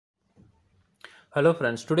Hello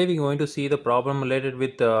friends, today we're going to see the problem related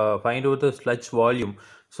with find out the sludge volume.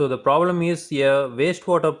 So the problem is a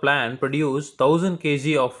wastewater plant produce 1000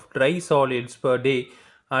 kg of dry solids per day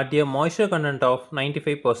at a moisture content of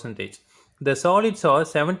 95%. The solids are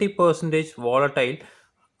 70% volatile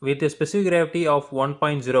with a specific gravity of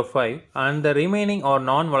 1.05 and the remaining are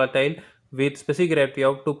non-volatile with specific gravity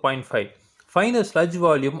of 2.5. Find the sludge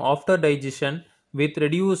volume after digestion with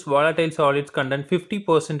reduced volatile solids content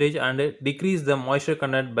 50% and decrease the moisture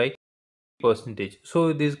content by percentage. So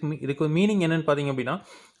இதுக்கு meaning என்னன்னு பார்த்தீங்க அப்படின்னா,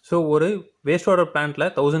 so ஒரு waste water பிளான்ட்டில்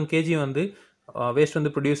 1000 KG வந்து waste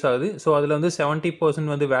வந்து produce ஆகுது. So அதில் வந்து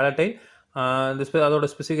 70% வந்து வேலட்டைல்,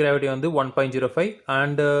 அதோட ஸ்பெசிஃபிக் கிராவிட்டி வந்து 1.05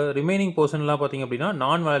 அண்ட் ரிமைனிங் போர்ஷன்லாம் பார்த்தீங்க அப்படின்னா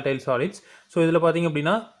நான் வேலட்டைல் சாலிட்ஸ். ஸோ இதில் பார்த்தீங்க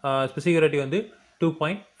அப்படின்னா ஸ்பெசிஃபிக் கிராவிட்டி வந்து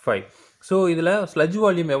 2.5. ஸோ இதில் ஸ்லட்ஜ்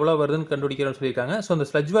வால்யூம் எவ்வளோ வருதுன்னு கண்டுபிடிக்கிறோம்னு சொல்லியிருக்காங்க. ஸோ அந்த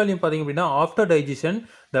ஸ்லட்ஜ் வால்யூம் பார்த்தீங்க அப்படின்னா ஆஃப்டர் டைஜஷன்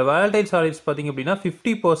த வேலட்டைல் சாலிட்ஸ் பார்த்தீங்க அப்படின்னா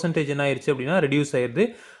 50% என்ன ஆயிடுச்சு அப்படின்னா ரெடியூஸ் ஆயிடுது.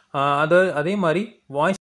 அதே மாதிரி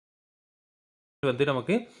வாய்ஸ் வந்து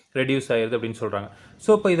நமக்கு ரெடியூஸ் ஆயிருது அப்படின்னு சொல்கிறாங்க.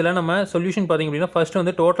 ஸோ இப்போ இதில் நம்ம சொல்யூஷன் பார்த்திங்க அப்படின்னா ஃபர்ஸ்ட்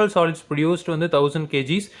வந்து டோட்டல் சாலிட்ஸ் ப்ரொடியூஸ்ட் வந்து 1000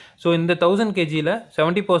 kgs. ஸோ இந்த 1000 kgயில்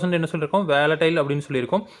 70% என்ன சொல்லியிருக்கோம் வேலட்டைல் அப்படின்னு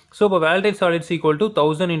சொல்லியிருக்கோம். ஸோ இப்போ வேலட்டைல் சாலிட்ஸ் ஈக்குவல் டு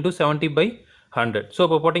 1000 × 70/100. ஸோ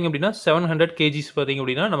இப்போ போட்டிங்க அப்படின்னா 700 kgs பார்த்திங்க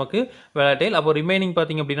அப்படின்னா நமக்கு வேலட்டைல். அப்போ ரிமைனிங்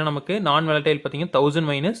பார்த்திங்க அப்படின்னா நமக்கு நான் வேலட்டைல் பார்த்திங்கன்னா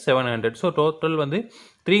 1000 - 700. ஸோ டோட்டல் வந்து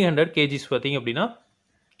 300 kgs பார்த்திங்க அப்படின்னா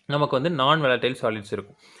நமக்கு வந்து நான் வேலட்டைல் சாலிட்ஸ்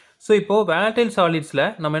இருக்கும். ஸோ இப்போது வேலட்டைல் சாலிட்ஸில்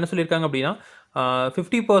நம்ம என்ன சொல்லியிருக்காங்க அப்படின்னா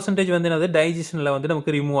 50% வந்து என்னது டைஜஷனில் வந்து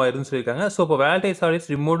நமக்கு ரிமூவ் ஆயிருதுன்னு சொல்லியிருக்காங்க. ஸோ இப்போ வேலட்டைல் solids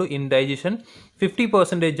removed in digestion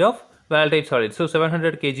 50% of வேலட்டைல் solids. So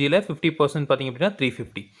 700 kgயில் 50% பார்த்திங்க அப்படின்னா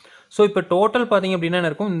 350. ஸோ இப்போ டோட்டல் பார்த்திங்க அப்படின்னா என்ன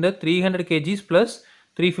இருக்கும், இந்த 300 kgs +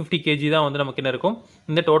 350 kg தான் வந்து நமக்கு என்ன இருக்கும்,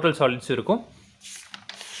 இந்த டோட்டல் சாலிட்ஸ் இருக்கும்.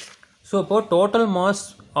 ஸோ இப்போது total mass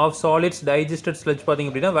of solids digested sludge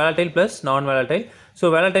பார்த்திங்க அப்படின்னா வேலட்டைல் ப்ளஸ் நான் வேலட்டைல்.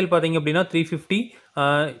 ஸோ வேலட்டைல் பார்த்திங்க அப்படின்னா 350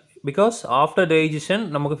 பிகாஸ் ஆஃப்டர் டைஜஷன்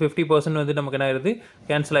நமக்கு 50% வந்து நமக்கு என்ன ஆயிருது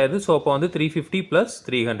கேன்சல் ஆயிருது. ஸோ அப்போ வந்து 350 +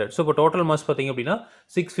 300. ஸோ இப்போ டோட்டல் மாஸ் பார்த்திங்க அப்படின்னா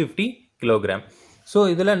 650 kg. ஸோ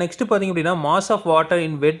இதில் நெக்ஸ்ட் பார்த்திங்க அப்படின்னா mass of water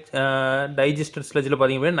in wet digested ஸ்லட்ஜில்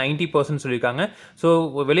பார்த்திங்க அப்படின்னா 90% சொல்லியிருக்காங்க. ஸோ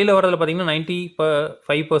வெளியில் வரதில் பார்த்திங்கன்னா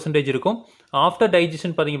 95% இருக்கும். ஆஃப்டர்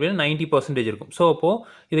டைஜஷன் பார்த்திங்க அப்படின்னா 90% இருக்கும். ஸோ அப்போது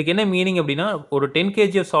இதுக்கு என்ன மீனிங் அப்படின்னா ஒரு 10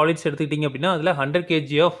 kg ஆஃப் சாலிட்ஸ் எடுத்துக்கிட்டிங்க அப்படின்னா அதில் 100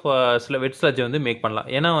 kg ஆஃப் வெட் ஸ்லட்ஜை வந்து மேக் பண்ணலாம்.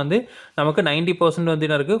 ஏன்னா வந்து நமக்கு 90% வந்து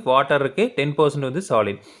என்ன இருக்குது வாட்டர் இருக்குது, 10% வந்து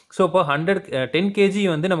சாலிட். ஸோ இப்போ 10 kg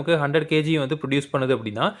வந்து நமக்கு 100 kg வந்து ப்ரொடியூஸ் பண்ணுது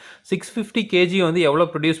அப்படின்னா 650 kg வந்து எவ்வளோ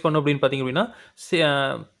ப்ரொடியூஸ் பண்ணும் அப்படின்னு பார்த்திங்க அப்படின்னா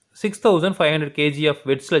 6500 kg ஆஃப்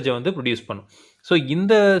வெட் ஸ்லட்ஜை வந்து ப்ரொடியூஸ் பண்ணும். ஸோ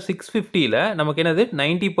இந்த 650ல் நமக்கு என்னது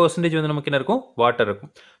 90% வந்து நமக்கு என்ன இருக்கும் வாட்டர்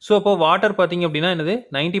இருக்கும். ஸோ அப்போ வாட்டர் பார்த்திங்க அப்படின்னா என்னது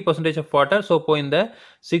 90% ஆஃப் வாட்டர். ஸோ இப்போ இந்த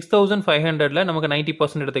 6500ல் நமக்கு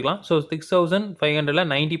 90% எடுத்துக்கலாம். ஸோ 6500ல்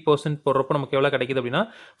 90% போடுறப்போ நமக்கு எவ்வளோ கிடைக்குது அப்படின்னா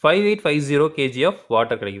 5850 kg ஆஃப்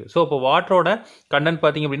வாட்டர் கிடைக்குது. ஸோ இப்போ வாட்டரோட கண்டென்ட்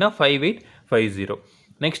பார்த்திங்க அப்படின்னா 5850.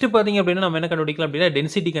 நெக்ஸ்ட் பார்த்திங்க அப்படின்னா நம்ம என்ன கண்டுபிடிக்கலாம் அப்படின்னா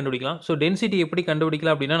டென்சிட்டி கண்டுபிடிக்கலாம். ஸோ டென்சிட்டி எப்படி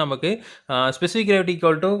கண்டுபிடிக்கலாம் அப்படின்னா நமக்கு specific gravity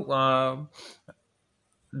equal to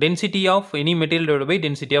density of any material divide by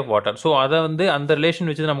density of water. So அதை வந்து அந்த ரிலேஷன்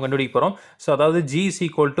வச்சு நம்ம கண்டுபிடிக்க போகிறோம். ஸோ அதாவது G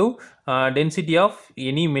 = density of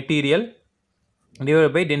any material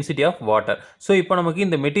divide by density of water. So இப்போ நமக்கு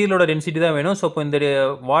இந்த மெட்டீரியலோட டென்சிட்டி தான் வேணும். ஸோ இப்போ இந்த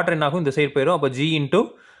வாட்டர் என்னாகும் இந்த சைடு போயிடும். அப்போ G ×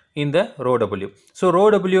 இந்த ρW. ஸோ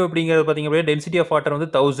ρW அப்படிங்கிறது பார்த்திங்க அப்படின்னா டென்சிட்டி ஆஃப் வாட்டர் வந்து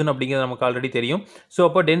 1000 அப்படிங்கிறது நமக்கு ஆல்ரெடி தெரியும். ஸோ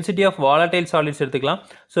அப்போ டென்சிட்டி ஆஃப் வாலடைல் சாலிட்ஸ் எடுத்துக்கலாம்.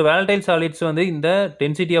 ஸோ வேலடைல் சாலிட்ஸ் வந்து இந்த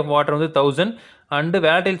டென்சிட்டி ஆஃப் வாட்டர் வந்து 1000 அண்டு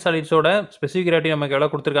வேலடைல் சாலிட்ஸோட ஸ்பெசிஃபிக் கிராவிட்டி நமக்கு எவ்வளோ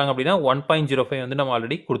கொடுத்துருக்காங்க அப்படின்னா 1.05 வந்து நம்ம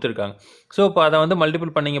ஆல்ரெடி கொடுத்துருக்காங்க. ஸோ இப்போ அதை வந்து மல்டிபிள்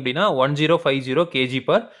பண்ணிங்க அப்படின்னா 1050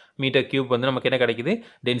 kg/m³ வந்து நமக்கு என்ன கிடைக்குது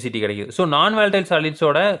டென்சிட்டி கிடைக்குது. ஸோ நான் வேலடைல்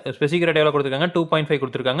சாலிட்ஸோட ஸ்பெசிஃபிக் கிராவிட்டி எவ்வளோ கொடுத்துருக்காங்க 2.5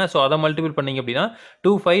 கொடுத்துருக்காங்க. ஸோ அதை மல்டிபிள் பண்ணிங்க அப்படின்னா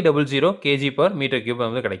 2500 kg/m³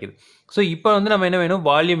 வந்து கிடைக்குது. ஸோ இப்போ வந்து நம்ம என்ன வேணும்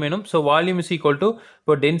வால்யூம் வேணும். So volume is equal to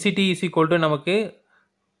இப்போ டென்சிட்டி இஸ் ஈக்குவல் டு நமக்கு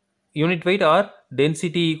unit wait R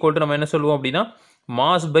density equal to நம்ம என்ன சொல்லுவோம் அப்படின்னா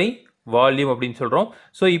மாஸ் பை வால்யூம் அப்படின்னு சொல்கிறோம்.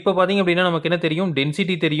 ஸோ இப்போ பார்த்திங்க அப்படின்னா நமக்கு என்ன தெரியும்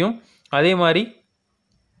டென்சிட்டி தெரியும், அதே மாதிரி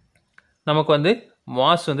நமக்கு வந்து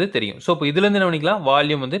மாஸ் வந்து தெரியும். ஸோ இப்போ இதுலேருந்து என்ன பண்ணிக்கலாம்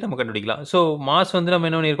வால்யூம் வந்து நம்ம கண்டுபிடிக்கலாம். ஸோ மாஸ் வந்து நம்ம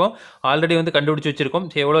என்ன பண்ணியிருக்கோம் ஆல்ரெடி வந்து கண்டுபிடிச்சி வச்சிருக்கோம்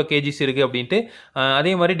எவ்வளோ கேஜிஸ் இருக்குது அப்படின்ட்டு.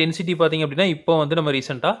 அதே மாதிரி டென்சிட்டி பார்த்திங்க அப்படின்னா இப்போ வந்து நம்ம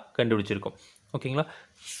ரீசெண்டாக கண்டுபிடிச்சிருக்கோம். ஓகேங்களா.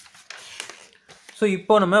 ஸோ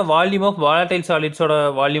இப்போ நம்ம வால்யூம் ஆஃப் வாலடைல் சாலிட்ஸோட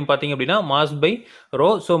வால்யூம் பார்த்திங்க அப்படின்னா mass by row.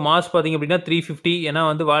 So mass பார்த்திங்க அப்படின்னா 350. ஏன்னா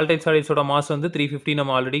வந்து வாலடைல் சாலிட்ஸோட மாஸ் வந்து 350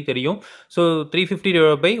 நம்ம ஆல்ரெடி தெரியும். ஸோ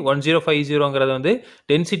 350/1050 வந்து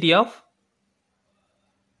டென்சிட்டி ஆஃப்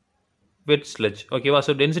வெட் ஸ்லட்ஜ். ஓகேவா.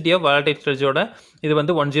 ஸோ டென்சிட்டி ஆஃப் வாலடைல் ஸ்லட்ஜோட இது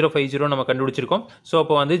வந்து 1050 நம்ம கண்டுபிடிச்சிருக்கோம். ஸோ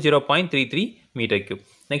அப்போ வந்து 0.33 மீட்டர் கியூப்.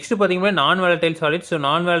 நெக்ஸ்ட் பார்த்தீங்கன்னா நான் வேலடைல் சாலிட்ஸ். ஸோ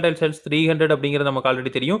நான் வேலடைல் சாலிட்ஸ் 300 அப்படிங்கிறது நமக்கு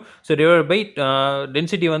ஆல்ரெடி தெரியும். ஸோ டிவைட் பை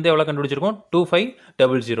டென்சிட்டி வந்து எவ்வளோ கண்டுபிடிச்சிருக்கோம்,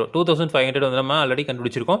 2500 2500 வந்து நம்ம ஆல்ரெடி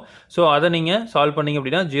கண்டுபிடிச்சிருக்கோம். ஸோ அதை நீங்கள் சால்வ் பண்ணிங்க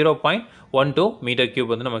அப்படின்னா 0.12 மீட்டர்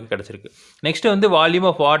கியூப் வந்து நமக்கு கிடச்சிருக்கு. நெக்ஸ்ட் வந்து volume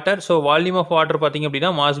of water. So volume of water பார்த்தீங்க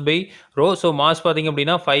அப்படின்னா mass by row. So mass பார்த்தீங்க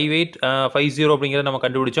அப்படின்னா 5850 அப்படிங்கிறத நம்ம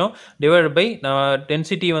கண்டுபிடிச்சோம். டிவைட் பை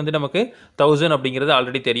டென்சிட்டி வந்து நமக்கு 1000 அப்படிங்கிறது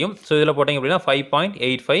ஆல்ரெடி தெரியும். ஸோ இதில் போட்டிங்க அப்படின்னா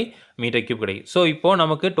 5.85 மீட்டர் கியூப் கிடைக்கும். ஸோ இப்போ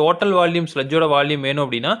நமக்கு டோட்டல் வால்யூம் ஸ்லட்ஜோட வால்யூம் வேணும்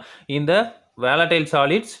அப்படின்னா இந்த வேலடைல்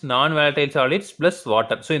சாலிட்ஸ், நான் வேலடைல் சாலிட்ஸ் ப்ளஸ்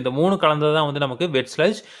வாட்டர். ஸோ இந்த 3 கலந்தது தான் வந்து நமக்கு வெட்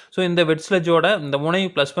ஸ்லட்ஜ். ஸோ இந்த வெட் ஸ்லட்ஜோட இந்த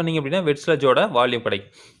 3ஐயும் ப்ளஸ் பண்ணிங்க அப்படின்னா வெட் ஸ்லட்ஜோட வால்யூம்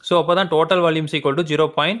கிடைக்கும். ஸோ அப்போ தான் total volume equal to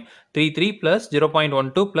 0.33 plus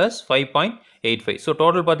 0.12 plus 5.85. So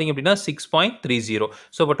total பார்த்தீங்க அப்படின்னா 6.30.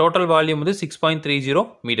 ஸோ இப்போ டோட்டல் வால்யூம் வந்து 6.30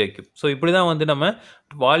 மீட்டர் கியூப். ஸோ இப்படி தான் வந்து நம்ம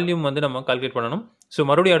வால்யூம் வந்து நம்ம கால்குலேட் பண்ணணும். ஸோ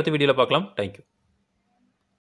மறுபடியும் அடுத்த வீடியோவில் பார்க்கலாம். தேங்க்யூ.